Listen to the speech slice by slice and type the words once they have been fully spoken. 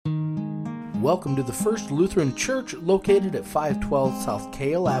Welcome to the First Lutheran Church located at 512 South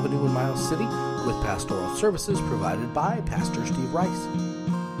Kale Avenue in Miles City with pastoral services provided by Pastor Steve Rice.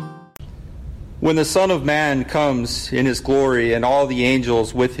 When the Son of Man comes in his glory and all the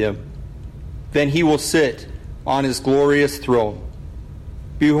angels with him, then he will sit on his glorious throne.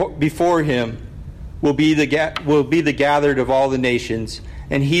 Before him will be the gathered of all the nations,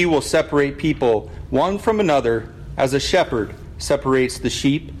 and he will separate people one from another as a shepherd separates the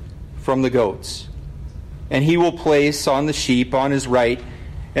sheep from the goats. And he will place on the sheep on his right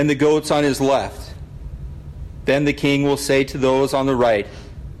and the goats on his left. Then the king will say to those on the right,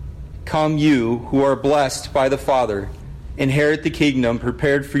 "Come, you who are blessed by the Father, inherit the kingdom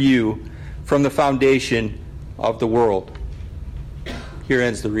prepared for you from the foundation of the world." Here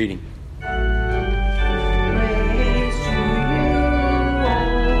ends the reading.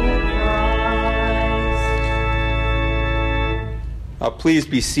 Please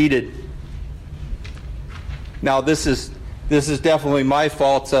be seated. Now, this is definitely my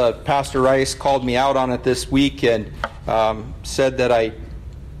fault. Pastor Rice called me out on it this week and said that I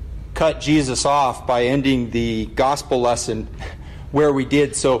cut Jesus off by ending the gospel lesson where we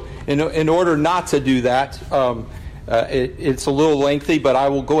did. So, in order not to do that, it's a little lengthy, but I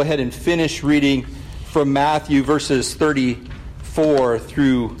will go ahead and finish reading from Matthew verses 34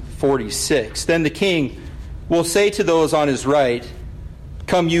 through 46. Then the king will say to those on his right,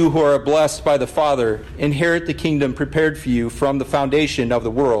 "Come, you who are blessed by the Father, inherit the kingdom prepared for you from the foundation of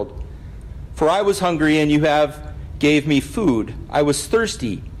the world. For I was hungry, and you gave me food. I was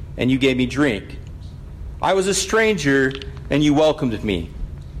thirsty, and you gave me drink. I was a stranger, and you welcomed me.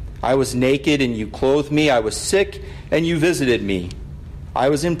 I was naked, and you clothed me. I was sick, and you visited me. I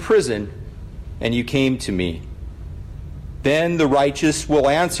was in prison, and you came to me." Then the righteous will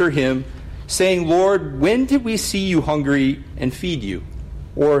answer him, saying, "Lord, when did we see you hungry and feed you,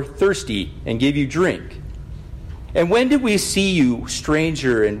 or thirsty and give you drink? And when did we see you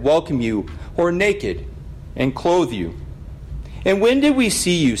stranger and welcome you, or naked and clothe you? And when did we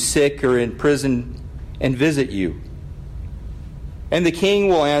see you sick or in prison and visit you?" And the king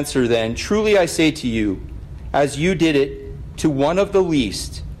will answer then, "Truly I say to you, as you did it to one of the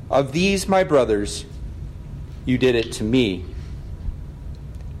least of these my brothers, you did it to me."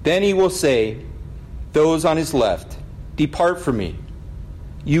 Then he will say, those on his left, "Depart from me,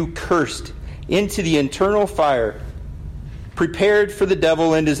 you cursed, into the eternal fire, prepared for the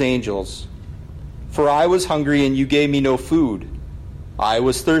devil and his angels. For I was hungry, and you gave me no food. I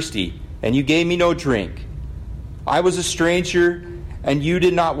was thirsty, and you gave me no drink. I was a stranger, and you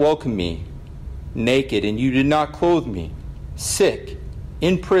did not welcome me. Naked, and you did not clothe me. Sick,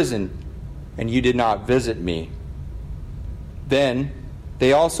 in prison, and you did not visit me." Then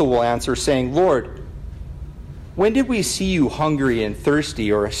they also will answer, saying, "Lord, when did we see you hungry and thirsty,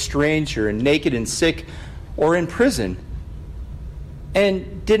 or a stranger and naked and sick, or in prison,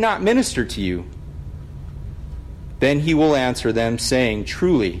 and did not minister to you?" Then he will answer them, saying,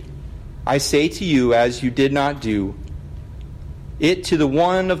 "Truly, I say to you, as you did not do it to the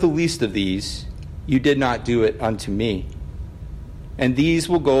one of the least of these, you did not do it unto me." And these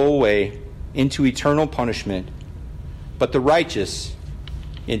will go away into eternal punishment, but the righteous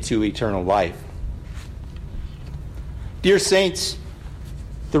into eternal life. Dear saints,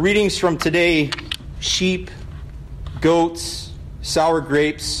 the readings from today, sheep, goats, sour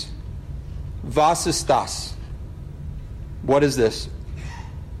grapes, was ist das? What is this?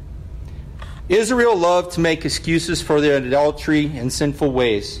 Israel loved to make excuses for their adultery and sinful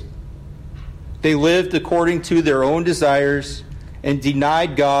ways. They lived according to their own desires and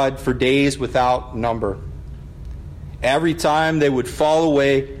denied God for days without number. Every time they would fall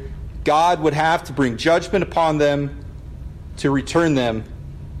away, God would have to bring judgment upon them to return them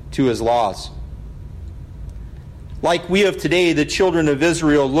to his laws. Like we of today, the children of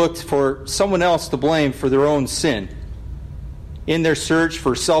Israel looked for someone else to blame for their own sin. In their search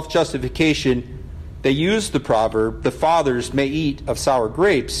for self-justification, they used the proverb, "The fathers may eat of sour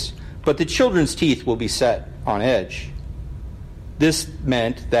grapes, but the children's teeth will be set on edge." This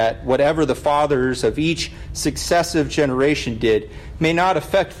meant that whatever the fathers of each successive generation did may not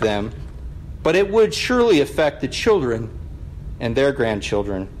affect them, but it would surely affect the children and their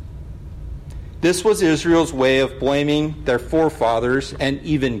grandchildren. This was Israel's way of blaming their forefathers and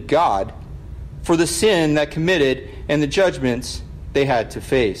even God for the sin that committed and the judgments they had to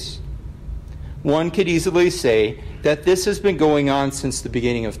face. One could easily say that this has been going on since the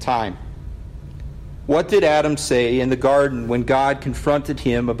beginning of time. What did Adam say in the garden when God confronted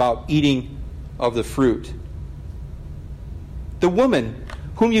him about eating of the fruit? "The woman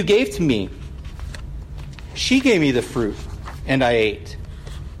whom you gave to me, she gave me the fruit, and I ate."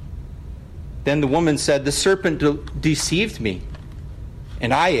 Then the woman said, "The serpent deceived me,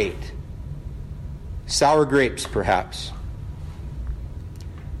 and I ate." Sour grapes, perhaps.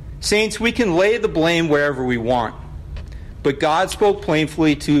 Saints, we can lay the blame wherever we want, but God spoke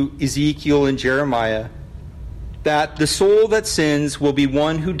plainly to Ezekiel and Jeremiah that the soul that sins will be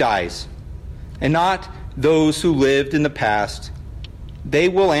one who dies, and not those who lived in the past. They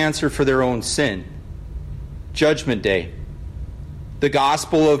will answer for their own sin. Judgment Day. The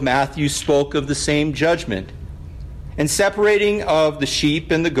Gospel of Matthew spoke of the same judgment, and separating of the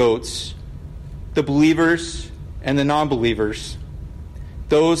sheep and the goats, the believers and the non-believers,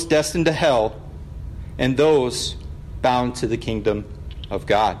 those destined to hell, and those bound to the kingdom of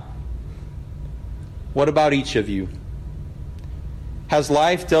God. What about each of you? Has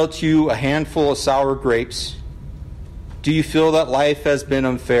life dealt you a handful of sour grapes? Do you feel that life has been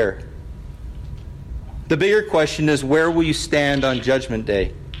unfair? The bigger question is, where will you stand on Judgment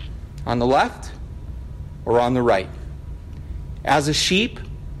Day? On the left or on the right? As a sheep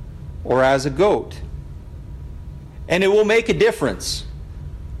or as a goat? And it will make a difference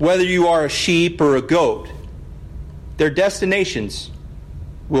whether you are a sheep or a goat. Their destinations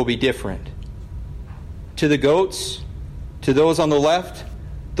will be different. To the goats, to those on the left,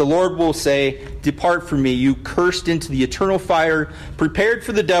 the Lord will say, "Depart from me, you cursed, into the eternal fire prepared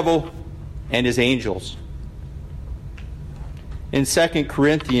for the devil and his angels." In 2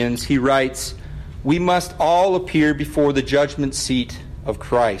 Corinthians, he writes, "We must all appear before the judgment seat of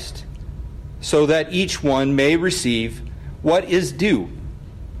Christ, so that each one may receive what is due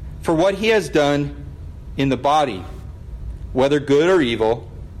for what he has done in the body, whether good or evil."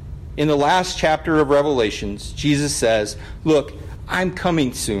 In the last chapter of Revelations, Jesus says, "Look, I'm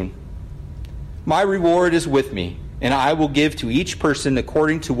coming soon. My reward is with me, and I will give to each person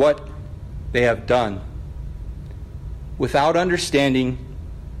according to what they have done." Without understanding,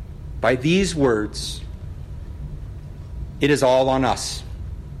 by these words, it is all on us.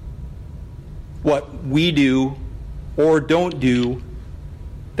 What we do or don't do,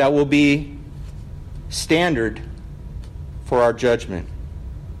 that will be standard for our judgment.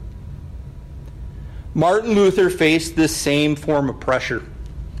 Martin Luther faced this same form of pressure.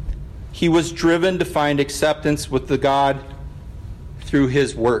 He was driven to find acceptance with the God through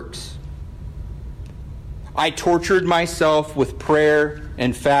his works. "I tortured myself with prayer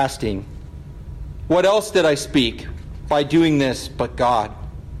and fasting. What else did I speak by doing this but God?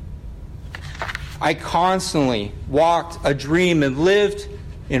 I constantly walked a dream and lived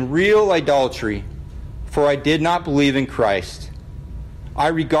in real idolatry, for I did not believe in Christ. I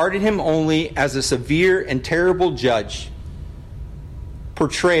regarded him only as a severe and terrible judge,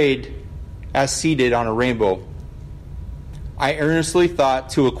 portrayed as seated on a rainbow. I earnestly thought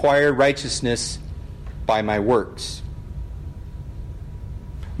to acquire righteousness by my works."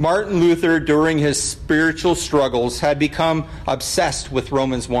 Martin Luther, during his spiritual struggles, had become obsessed with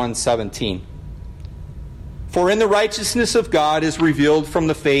Romans 1:17. "For in the righteousness of God is revealed from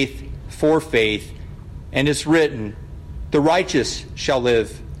the faith for faith, and is written, the righteous shall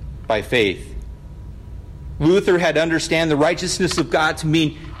live by faith." Luther had to understand the righteousness of God to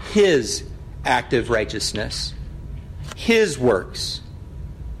mean his active righteousness, his works.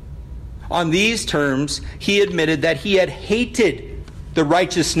 On these terms, he admitted that he had hated the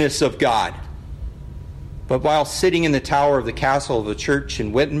righteousness of God. But while sitting in the tower of the castle of the church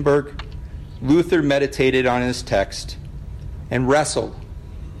in Wittenberg, Luther meditated on his text and wrestled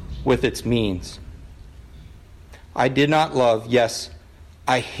with its means. "I did not love, yes,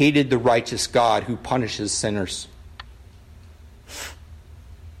 I hated the righteous God who punishes sinners.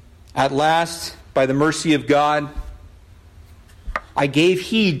 At last, by the mercy of God, I gave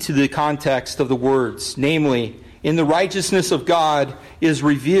heed to the context of the words, namely, in the righteousness of God is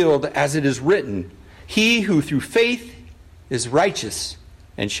revealed as it is written, he who through faith is righteous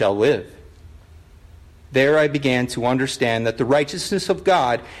and shall live. There I began to understand that the righteousness of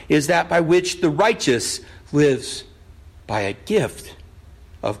God is that by which the righteous lives by a gift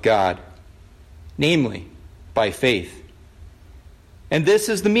of God, namely, by faith. And this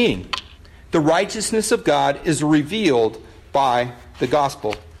is the meaning. The righteousness of God is revealed by the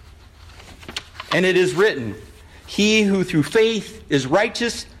gospel. And it is written, he who through faith is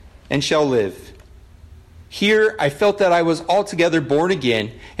righteous and shall live. Here I felt that I was altogether born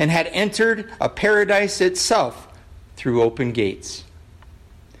again and had entered a paradise itself through open gates.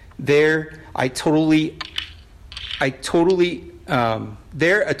 There a totally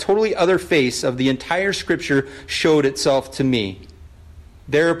other face of the entire Scripture showed itself to me.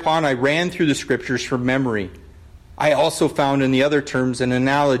 Thereupon I ran through the Scriptures from memory. I also found in the other terms an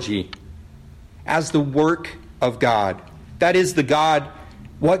analogy as the work of God. That is, the God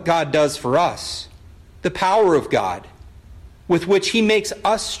what God does for us, the power of God, with which he makes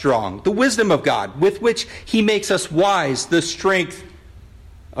us strong, the wisdom of God, with which he makes us wise, the strength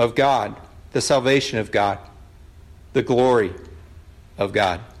of God, the salvation of God, the glory of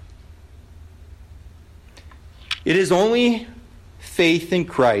God. It is only faith in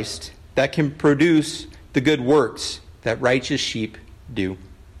Christ that can produce the good works that righteous sheep do.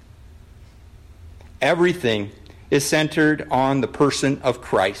 Everything is centered on the person of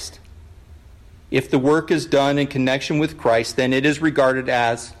Christ. If the work is done in connection with Christ, then it is regarded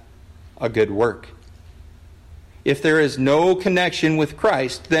as a good work. If there is no connection with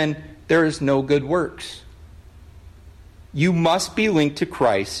Christ, then there is no good works. You must be linked to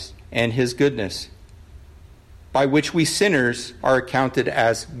Christ and his goodness, by which we sinners are accounted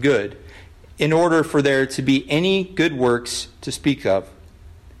as good, in order for there to be any good works to speak of.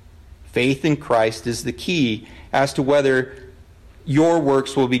 Faith in Christ is the key as to whether your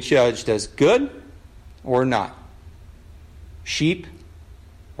works will be judged as good or not, sheep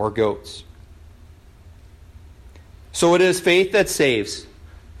or goats. So it is faith that saves,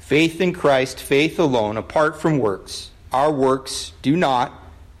 faith in Christ, faith alone, apart from works. Our works do not,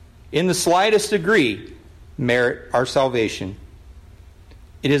 in the slightest degree, merit our salvation.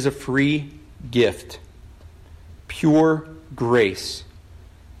 It is a free gift, pure grace.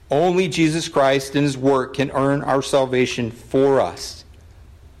 Only Jesus Christ and his work can earn our salvation for us.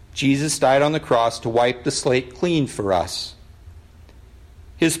 Jesus died on the cross to wipe the slate clean for us.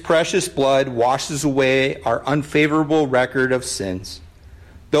 His precious blood washes away our unfavorable record of sins.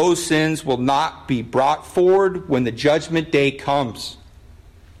 Those sins will not be brought forward when the judgment day comes.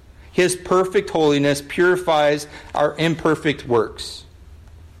 His perfect holiness purifies our imperfect works,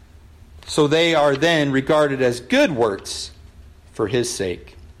 so they are then regarded as good works for his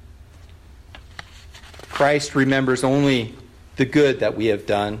sake. Christ remembers only the good that we have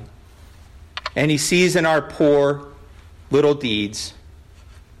done, and he sees in our poor little deeds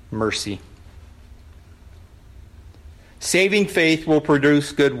mercy. Saving faith will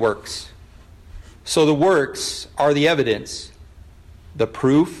produce good works. So the works are the evidence, the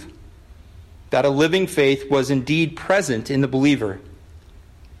proof that a living faith was indeed present in the believer.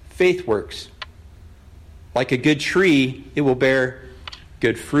 Faith works. Like a good tree, it will bear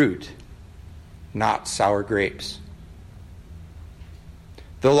good fruit, not sour grapes.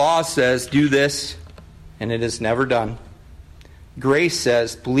 The law says, do this, and it is never done. Grace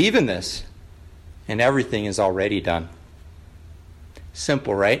says, believe in this, and everything is already done.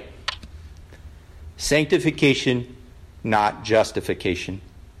 Simple, right? Sanctification, not justification.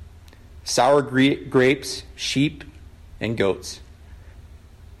 Sour grapes, sheep, and goats.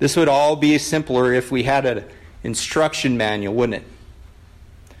 This would all be simpler if we had an instruction manual, wouldn't it?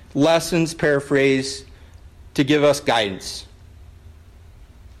 Lessons paraphrased to give us guidance.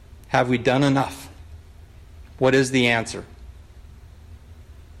 Have we done enough? What is the answer?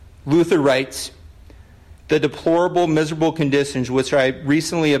 Luther writes, the deplorable, miserable conditions which I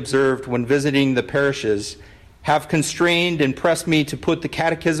recently observed when visiting the parishes have constrained and pressed me to put the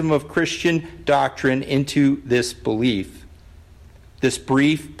catechism of Christian doctrine into this belief. This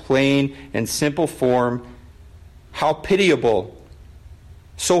brief, plain, and simple form, how pitiable.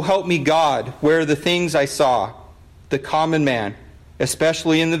 So help me God, where the things I saw, the common man,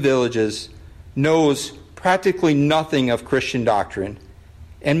 especially in the villages, knows practically nothing of Christian doctrine.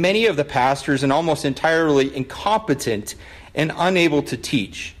 And many of the pastors are almost entirely incompetent and unable to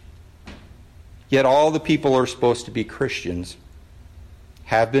teach. Yet all the people are supposed to be Christians,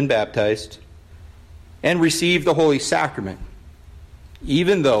 have been baptized, and receive the Holy Sacrament,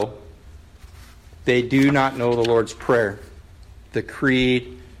 even though they do not know the Lord's Prayer, the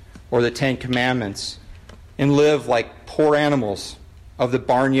Creed, or the Ten Commandments, and live like poor animals of the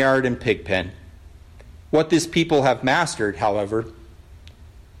barnyard and pig pen. What this people have mastered, however,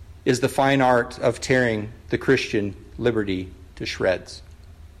 is the fine art of tearing the Christian liberty to shreds.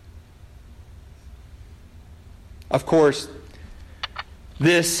 Of course,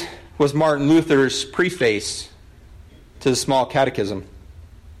 this was Martin Luther's preface to the Small Catechism.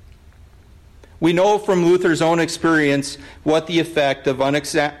 We know from Luther's own experience what the effect of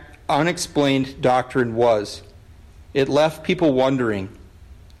unexplained doctrine was. It left people wondering,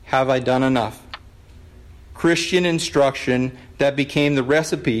 have I done enough? Christian instruction that became the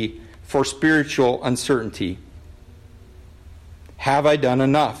recipe for spiritual uncertainty. Have I done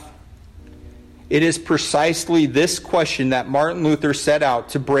enough? It is precisely this question that Martin Luther set out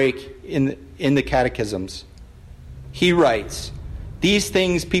to break in the catechisms. He writes, these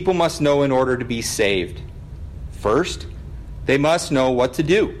things people must know in order to be saved. First, they must know what to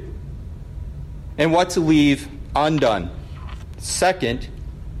do and what to leave undone. Second,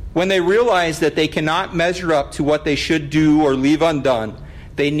 When they realize that they cannot measure up to what they should do or leave undone,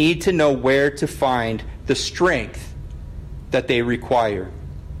 they need to know where to find the strength that they require.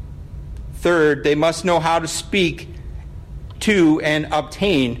 Third, they must know how to speak to and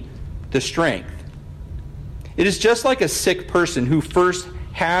obtain the strength. It is just like a sick person who first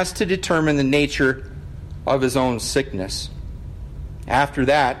has to determine the nature of his own sickness. After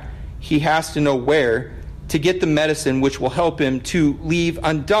that, he has to know where to get the medicine which will help him to leave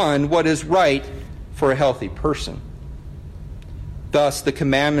undone what is right for a healthy person. Thus, the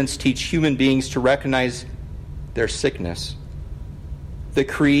commandments teach human beings to recognize their sickness. The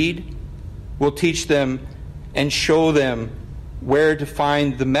creed will teach them and show them where to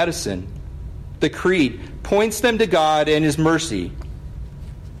find the medicine. The creed points them to God and His mercy,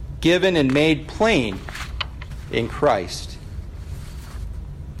 given and made plain in Christ.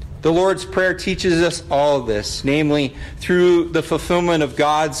 The Lord's Prayer teaches us all of this, namely, through the fulfillment of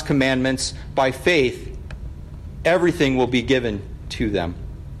God's commandments by faith, everything will be given to them.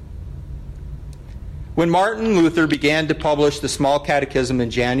 When Martin Luther began to publish the Small Catechism in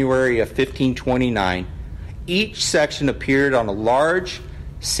January of 1529, each section appeared on a large,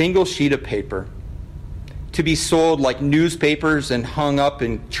 single sheet of paper to be sold like newspapers and hung up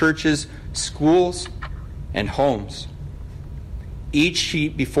in churches, schools, and homes. Each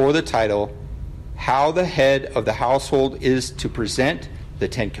sheet before the title, How the Head of the Household is to Present the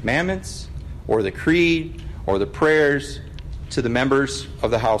Ten Commandments, or the Creed, or the prayers to the members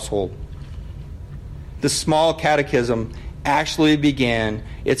of the household. The Small Catechism actually began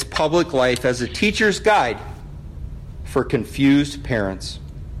its public life as a teacher's guide for confused parents.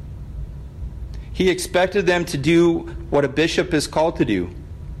 He expected them to do what a bishop is called to do,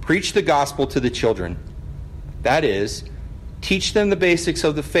 preach the gospel to the children. That is, teach them the basics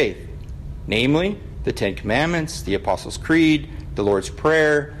of the faith, namely the Ten Commandments, the Apostles' Creed, the Lord's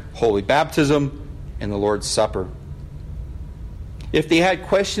Prayer, Holy Baptism, and the Lord's Supper. If they had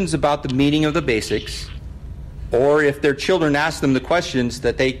questions about the meaning of the basics, or if their children asked them the questions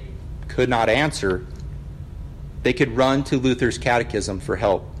that they could not answer, they could run to Luther's catechism for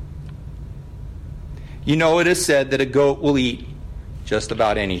help. You know, it is said that a goat will eat just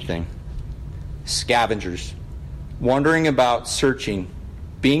about anything. Scavengers, wandering about, searching,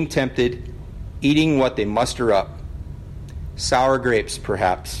 being tempted, eating what they muster up. Sour grapes,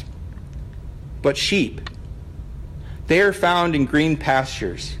 perhaps. But sheep, they are found in green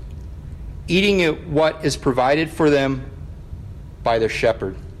pastures, eating what is provided for them by their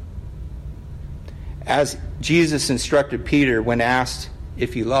shepherd. As Jesus instructed Peter when asked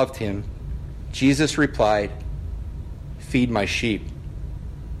if he loved him, Jesus replied, "Feed my sheep."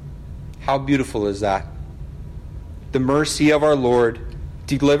 How beautiful is that? The mercy of our Lord,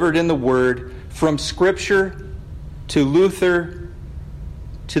 delivered in the Word, from Scripture to Luther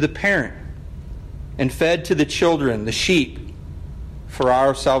to the parent, and fed to the children, the sheep, for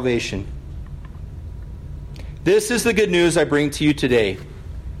our salvation. This is the good news I bring to you today.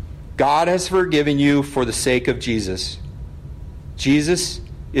 God has forgiven you for the sake of Jesus. Jesus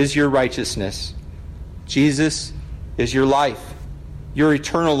is your righteousness. Jesus is your life, your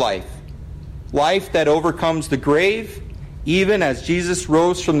eternal life. Life that overcomes the grave, even as Jesus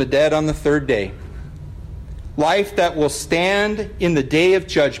rose from the dead on the third day. Life that will stand in the day of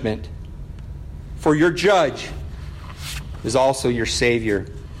judgment. For your judge is also your Savior.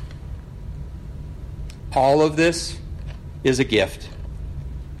 All of this is a gift,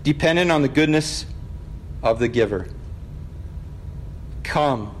 dependent on the goodness of the giver.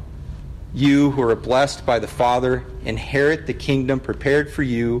 Come, you who are blessed by the Father, inherit the kingdom prepared for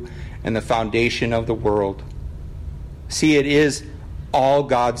you and the foundation of the world. See, it is all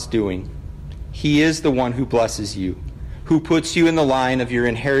God's doing. He is the one who blesses you, who puts you in the line of your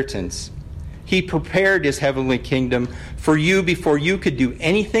inheritance. He prepared His heavenly kingdom for you before you could do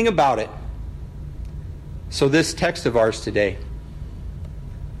anything about it. So this text of ours today,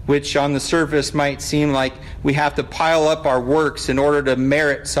 which on the surface might seem like we have to pile up our works in order to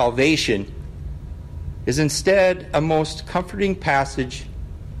merit salvation, is instead a most comforting passage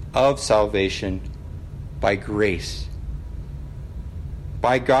of salvation by grace.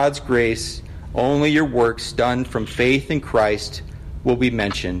 By God's grace, only your works done from faith in Christ will be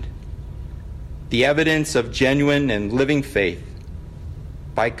mentioned. The evidence of genuine and living faith,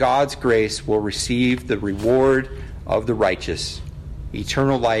 by God's grace, will receive the reward of the righteous,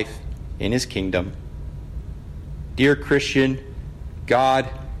 eternal life in His kingdom. Dear Christian, God,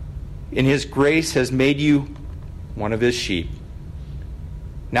 in His grace, has made you one of His sheep.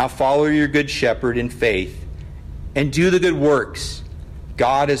 Now follow your good shepherd in faith and do the good works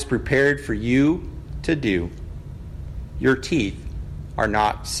God has prepared for you to do. Your teeth are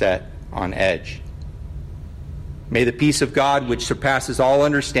not set on edge. May the peace of God, which surpasses all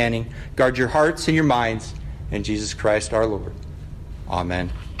understanding, guard your hearts and your minds in Jesus Christ our Lord.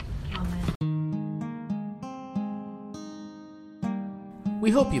 Amen. We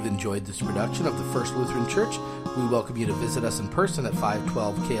hope you've enjoyed this production of the First Lutheran Church. We welcome you to visit us in person at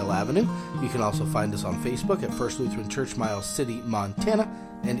 512 Kale Avenue. You can also find us on Facebook at First Lutheran Church, Miles City, Montana,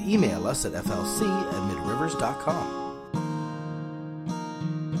 and email us at flc@midrivers.com.